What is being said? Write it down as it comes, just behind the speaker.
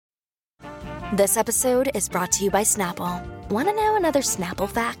This episode is brought to you by Snapple. Want to know another Snapple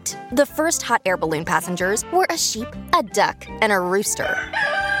fact? The first hot air balloon passengers were a sheep, a duck, and a rooster.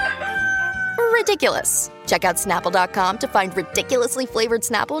 Ridiculous. Check out Snapple.com to find ridiculously flavored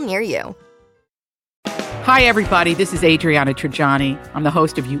Snapple near you. Hi, everybody. This is Adriana Trajani. I'm the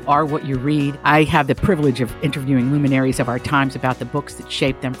host of You Are What You Read. I have the privilege of interviewing luminaries of our times about the books that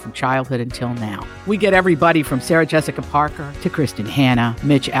shaped them from childhood until now. We get everybody from Sarah Jessica Parker to Kristen Hanna,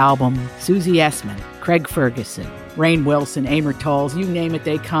 Mitch Albom, Susie Essman, Craig Ferguson, Rainn Wilson, Amor Tolls, you name it,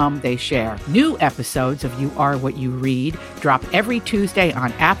 they come, they share. New episodes of You Are What You Read drop every Tuesday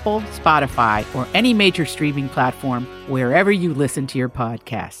on Apple, Spotify, or any major streaming platform wherever you listen to your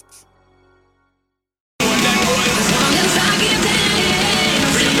podcasts.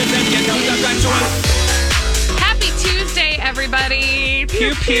 Happy Tuesday, everybody.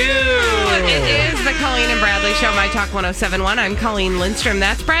 Pew, pew. It is the Colleen and Bradley Show, My Talk 1071. I'm Colleen Lindstrom.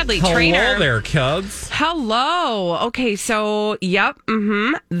 That's Bradley Traynor. Hello there, kids. Hello. Okay, so,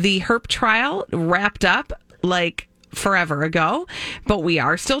 the Herp trial wrapped up like forever ago, but we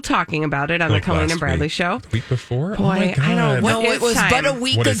are still talking about it on the Colleen and Bradley Show. The week before? Boy, oh my God. I don't know. No, it was but a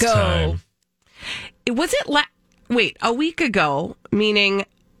week ago. Was it a week ago, meaning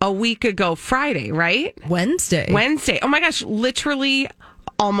a week ago Friday, right? Wednesday. Oh my gosh, literally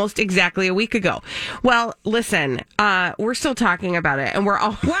almost exactly a week ago. Well, listen, we're still talking about it, and we're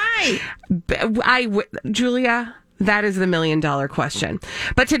all... Why? Julia, that is the $1 million question.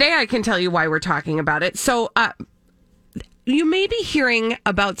 But today I can tell you why we're talking about it. So, you may be hearing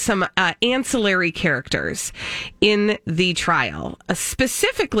about some ancillary characters in the trial.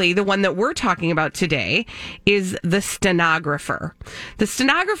 Specifically, the one that we're talking about today is the stenographer. The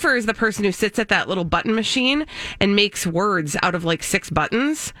stenographer is the person who sits at that little button machine and makes words out of like 6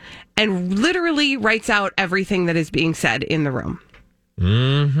 buttons and literally writes out everything that is being said in the room.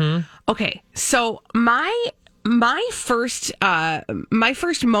 Mm-hmm. Okay, so my first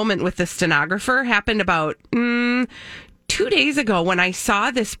moment with the stenographer happened about 2 days ago when I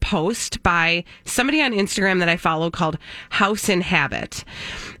saw this post by somebody on Instagram that I follow called House in Habit.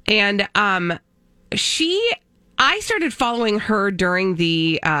 And I started following her during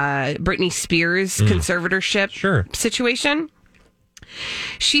the Britney Spears conservatorship situation.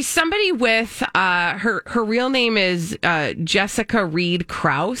 She's somebody with her real name is Jessica Reed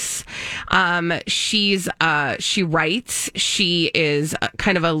Krause. She writes. She is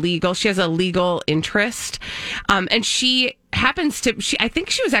kind of she has a legal interest, and she happens to. I think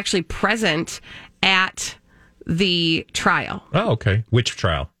she was actually present at the trial. Oh, okay. Which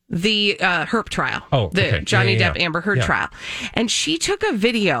trial? The Herp trial. Oh, the okay. Johnny Depp Amber Heard trial, and she took a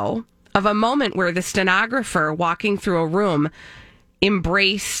video of a moment where the stenographer walking through a room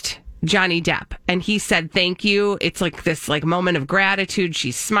embraced Johnny Depp, and he said thank you. It's like this moment of gratitude.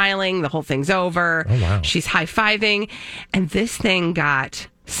 She's smiling, the whole thing's over. Oh, wow. She's high-fiving, and this thing got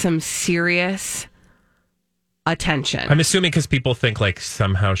some serious attention. I'm assuming because people think like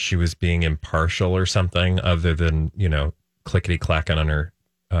somehow she was being impartial or something other than, clickety-clacking on her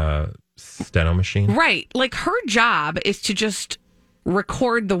steno machine. Right. Like her job is to just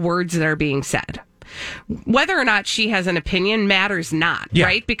record the words that are being said. Whether or not she has an opinion matters not,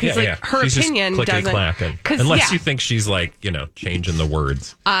 right? Because her she's opinion just doesn't... Unless you think she's changing the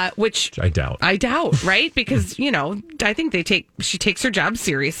words. Which I doubt. Right? Because, I think she takes her job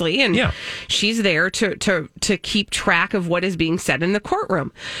seriously, and she's there to keep track of what is being said in the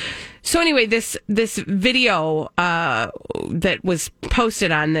courtroom. So anyway, this video that was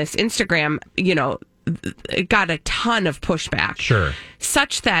posted on this Instagram, it got a ton of pushback. Sure.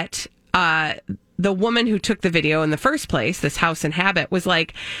 Such that the woman who took the video in the first place, this House in Habit, was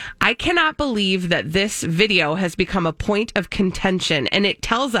like, I cannot believe that this video has become a point of contention. And it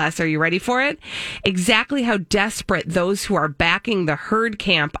tells us, are you ready for it? Exactly how desperate those who are backing the Heard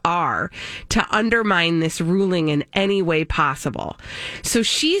camp are to undermine this ruling in any way possible. So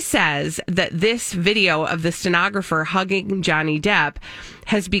she says that this video of the stenographer hugging Johnny Depp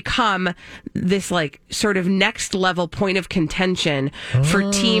has become this sort of next level point of contention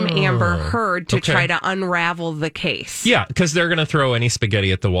for Team Amber Heard to try to unravel the case. Yeah, because they're going to throw any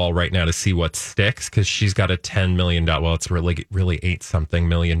spaghetti at the wall right now to see what sticks, because she's got a $10 million, well, it's really $8-something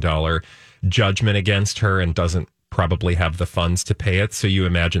million judgment against her and doesn't probably have the funds to pay it. So you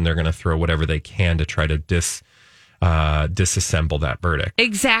imagine they're going to throw whatever they can to try to disassemble that verdict.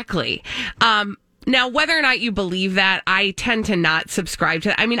 Exactly. Now, whether or not you believe that, I tend to not subscribe to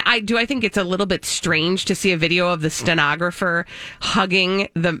that. I mean, I think it's a little bit strange to see a video of the stenographer hugging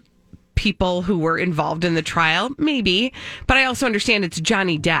the people who were involved in the trial. Maybe. But I also understand it's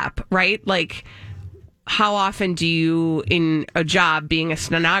Johnny Depp, right? how often do you, in a job being a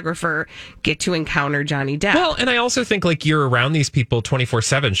stenographer, get to encounter Johnny Depp? Well, and I also think like you're around these people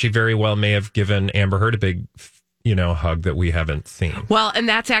 24/7. She very well may have given Amber Heard a big, hug that we haven't seen. Well, and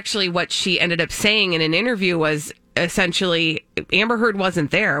that's actually what she ended up saying in an interview was essentially Amber Heard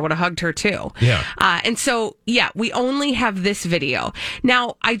wasn't there. I would have hugged her too. Yeah. And so, we only have this video.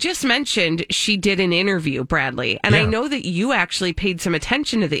 Now, I just mentioned she did an interview, Bradley, and I know that you actually paid some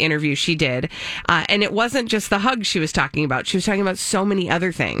attention to the interview she did. And it wasn't just the hug she was talking about. She was talking about so many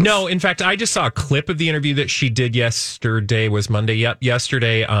other things. No, in fact, I just saw a clip of the interview that she did yesterday, was Monday. Yep,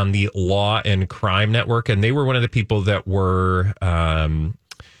 yesterday on the Law and Crime Network. And they were one of the people that were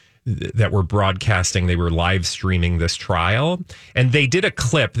broadcasting, they were live streaming this trial, and they did a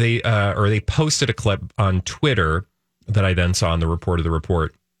clip. They posted a clip on Twitter that I then saw in the report of the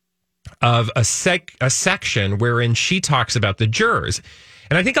report of a section wherein she talks about the jurors.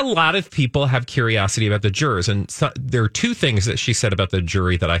 And I think a lot of people have curiosity about the jurors. And so, there are two things that she said about the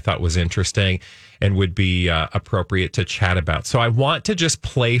jury that I thought was interesting and would be appropriate to chat about. So I want to just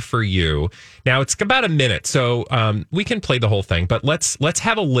play for you. Now, it's about a minute, so we can play the whole thing. But let's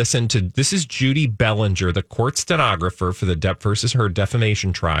have a listen to, this is Judy Bellinger, the court stenographer for the Depp versus Heard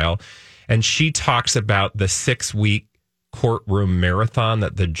defamation trial. And she talks about the 6-week courtroom marathon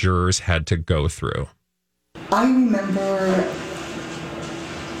that the jurors had to go through. I remember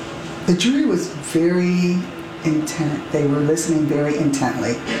the jury was very intent. They were listening very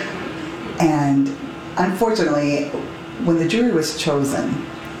intently. And unfortunately, when the jury was chosen,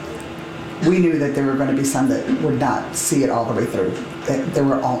 we knew that there were going to be some that would not see it all the way through. That there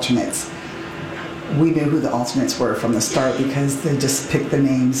were alternates. We knew who the alternates were from the start because they just picked the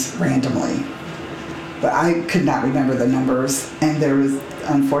names randomly. But I could not remember the numbers. And there was,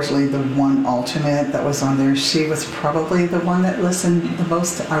 unfortunately, the one alternate that was on there. She was probably the one that listened the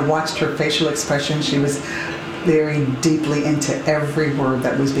most. I watched her facial expression. She was very deeply into every word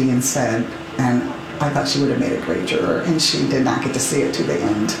that was being said. And I thought she would have made a great juror. And she did not get to see it to the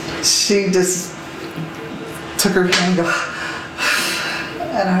end. She just took her hand and go,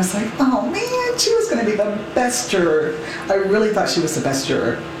 and I was like, oh man, she was going to be the best juror. I really thought she was the best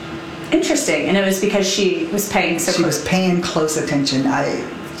juror. Interesting. And it was because she was paying She was paying close attention. There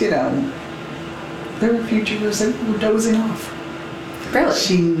were a few jurors that were dozing off. Really?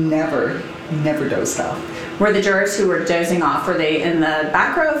 She never dozed off. Were the jurors who were dozing off, were they in the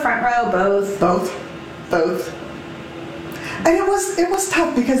back row, front row, both? Both. And it was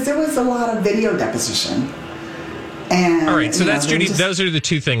tough because there was a lot of video deposition. And, all right, so that's Judy. Those are the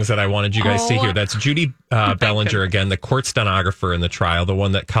two things that I wanted you guys to hear. That's Judy Bellinger, again, the court stenographer in the trial, the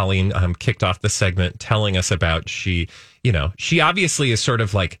one that Colleen kicked off the segment telling us about. She obviously is sort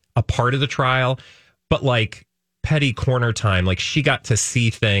of like a part of the trial, but like petty corner time, like she got to see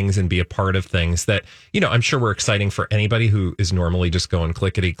things and be a part of things that, I'm sure were exciting for anybody who is normally just going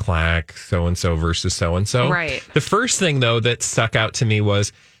clickety clack, so-and-so versus so-and-so. Right. The first thing, though, that stuck out to me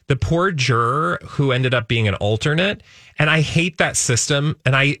was the poor juror who ended up being an alternate. And I hate that system.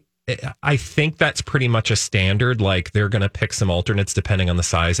 And I think that's pretty much a standard. Like they're going to pick some alternates depending on the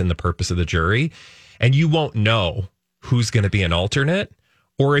size and the purpose of the jury. And you won't know who's going to be an alternate.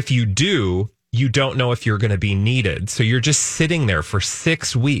 Or if you do, you don't know if you're going to be needed. So you're just sitting there for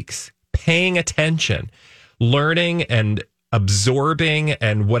 6 weeks, paying attention, learning and absorbing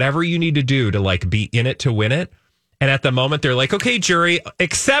and whatever you need to do to like be in it to win it. And at the moment, they're like, okay, jury,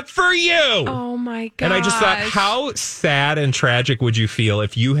 except for you. Oh, my God. And I just thought, how sad and tragic would you feel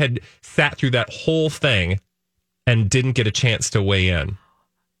if you had sat through that whole thing and didn't get a chance to weigh in?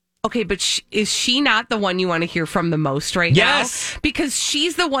 Okay, but is she not the one you want to hear from the most right now? Yes. Because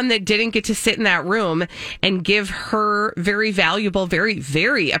she's the one that didn't get to sit in that room and give her very valuable, very,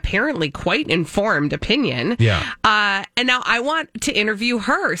 very apparently quite informed opinion. Yeah. And now I want to interview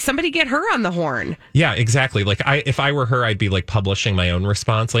her. Somebody get her on the horn. Yeah, exactly. Like if I were her, I'd be like publishing my own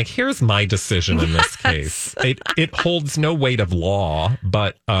response. Like, here's my decision in this case. It holds no weight of law,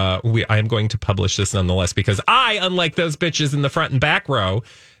 but I am going to publish this nonetheless because I, unlike those bitches in the front and back row,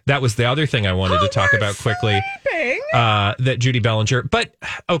 that was the other thing I wanted to talk about quickly. That Judy Bellinger. But,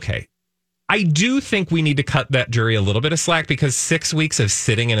 okay, I do think we need to cut that jury a little bit of slack because 6 weeks of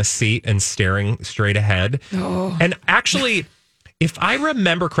sitting in a seat and staring straight ahead. Oh. And actually, if I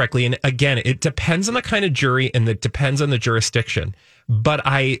remember correctly, and again, it depends on the kind of jury and it depends on the jurisdiction. But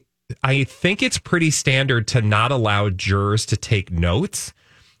I think it's pretty standard to not allow jurors to take notes.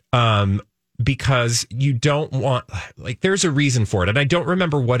 Because you don't want, like, there's a reason for it. And I don't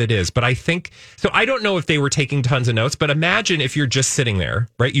remember what it is, but I think, so I don't know if they were taking tons of notes, but imagine if you're just sitting there,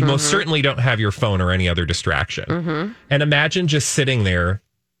 right? You most certainly don't have your phone or any other distraction. And imagine just sitting there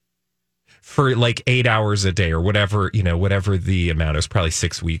for like 8 hours a day or whatever, whatever the amount is, probably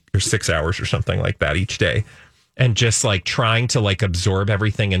 6 hours or something like that each day. And just like trying to like absorb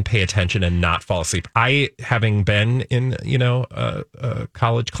everything and pay attention and not fall asleep. Having been in, a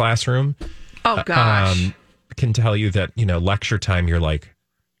college classroom. Oh gosh. Can tell you that, lecture time, you're like,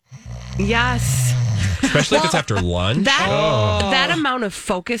 yes. Especially if it's after lunch. That amount of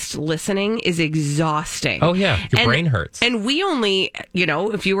focused listening is exhausting. Oh, yeah. Your brain hurts. And we only,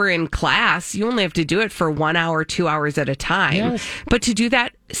 if you were in class, you only have to do it for 1 hour, 2 hours at a time. Yes. But to do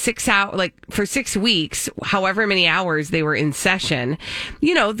that 6 hours, like for 6 weeks, however many hours they were in session,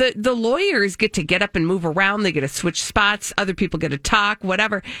 the lawyers get up and move around. They get to switch spots. Other people get to talk,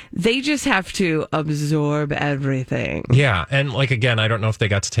 whatever. They just have to absorb everything. Yeah. And like, again, I don't know if they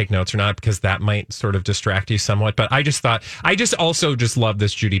got to take notes or not, because that might sort of distract you somewhat. But I just also love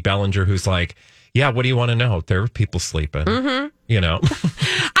this Judy Bellinger, who's like, yeah, what do you want to know? There are people sleeping, I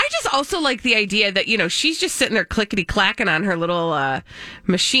just also like the idea that, she's just sitting there clickety clacking on her little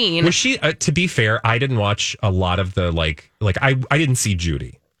machine. Was she, to be fair, I didn't watch a lot of the I didn't see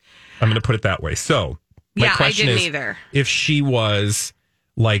Judy. I'm going to put it that way. So my question I didn't is, either. If she was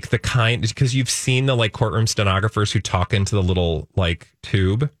like the kind, because you've seen the like courtroom stenographers who talk into the little like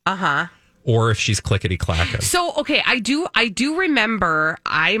tube. Uh-huh. Or if she's clickety clacking. So, okay, I do remember,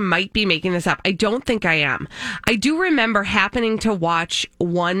 I might be making this up. I don't think I am. I do remember happening to watch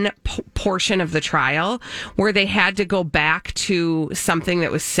one portion of the trial where they had to go back to something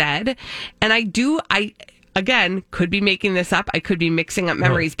that was said. And again, could be making this up. I could be mixing up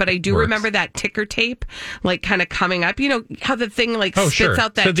memories, but I do remember that ticker tape, like kind of coming up. You know how the thing like spits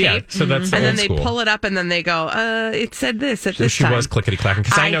out that tape, so that's and then they pull it up, and then so it said this at this she time. Was clickety clacking,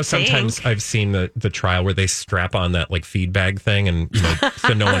 because I know sometimes I've seen the trial where they strap on that like feed bag thing, and so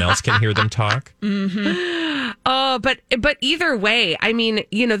no one else can hear them talk. Mm-hmm. Oh, but either way, I mean,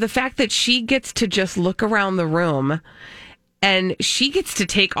 the fact that she gets to just look around the room. And she gets to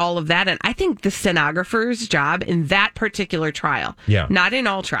take all of that. And I think the stenographer's job in that particular trial, not in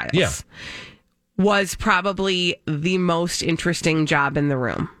all trials, was probably the most interesting job in the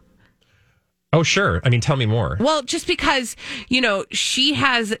room. Oh, sure. I mean, tell me more. Well, just because,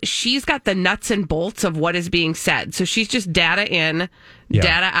 she's got the nuts and bolts of what is being said. So she's just data in,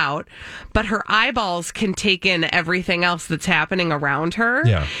 data out, but her eyeballs can take in everything else that's happening around her.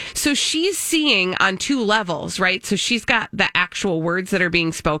 Yeah. So she's seeing on two levels, right? So she's got the actual words that are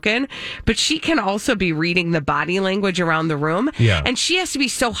being spoken, but she can also be reading the body language around the room. Yeah. And she has to be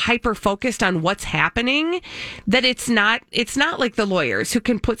so hyper focused on what's happening that it's not like the lawyers who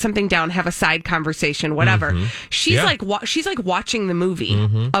can put something down, have a side conversation, whatever. Mm-hmm. She's like watching the movie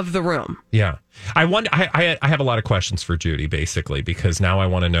of the room. Yeah. I have a lot of questions for Judy, basically, because now I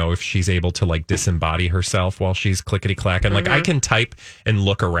want to know if she's able to like disembody herself while she's clickety clacking. Like I can type and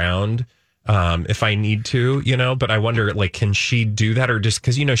look around if I need to, but I wonder, like, can she do that, or just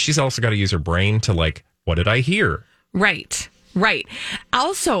because she's also got to use her brain to like, what did I hear? Right.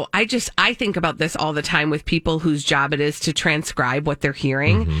 Also, I think about this all the time with people whose job it is to transcribe what they're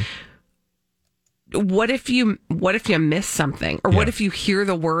hearing. Mm-hmm. What if you miss something, or what if you hear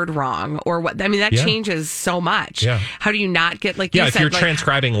the word wrong, or what? I mean, that changes so much. Yeah. How do you not get like? If you're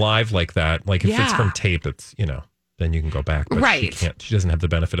transcribing live like that, like if it's from tape, it's then you can go back. But right. She doesn't have the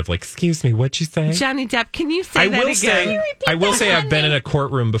benefit of like, excuse me, what'd you say? Johnny Depp, can you say that again? I will say I've been in a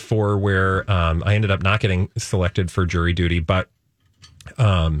courtroom before where I ended up not getting selected for jury duty, but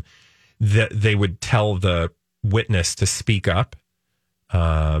they would tell the witness to speak up.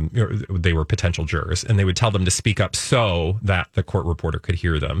 They were potential jurors, and they would tell them to speak up so that the court reporter could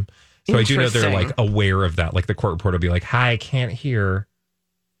hear them. So I do know they're like aware of that. Like the court reporter will be like, "Hi, I can't hear."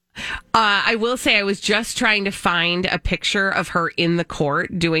 I will say I was just trying to find a picture of her in the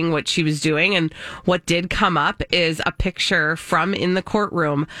court doing what she was doing, and what did come up is a picture from in the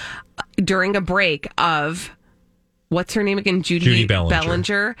courtroom during a break of what's her name again, Judy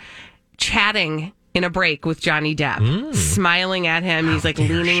Bellinger, chatting in a break with Johnny Depp, smiling at him. He's like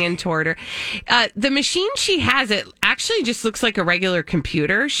leaning in toward her. The machine she has, it actually just looks like a regular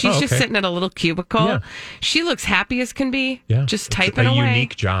computer. She's just sitting at a little cubicle. Yeah. She looks happy as can be, just typing away. A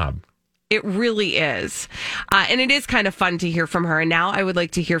unique job. It really is. And it is kind of fun to hear from her. And now I would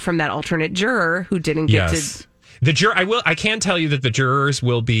like to hear from that alternate juror who didn't get to... I can tell you that the jurors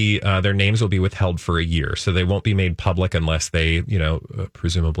will be, their names will be withheld for a year, so they won't be made public unless they,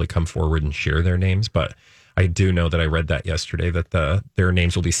 presumably come forward and share their names. But I do know that I read that yesterday that their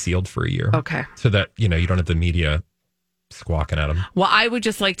names will be sealed for a year. Okay, so that you don't have the media squawking at them. Well, I would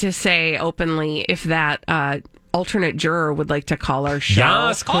just like to say openly, if that alternate juror would like to call our show,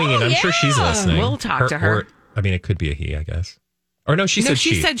 yes, Queen, I'm sure she's listening. We'll talk to her. Or, I mean, it could be a he, I guess. Or no, she said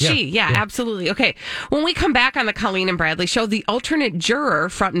she. She said she. Yeah, absolutely. Okay. When we come back on the Colleen and Bradley show, the alternate juror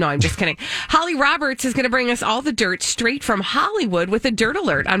from... No, I'm just kidding. Holly Roberts is going to bring us all the dirt straight from Hollywood with a Dirt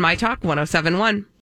Alert on My Talk 107.1.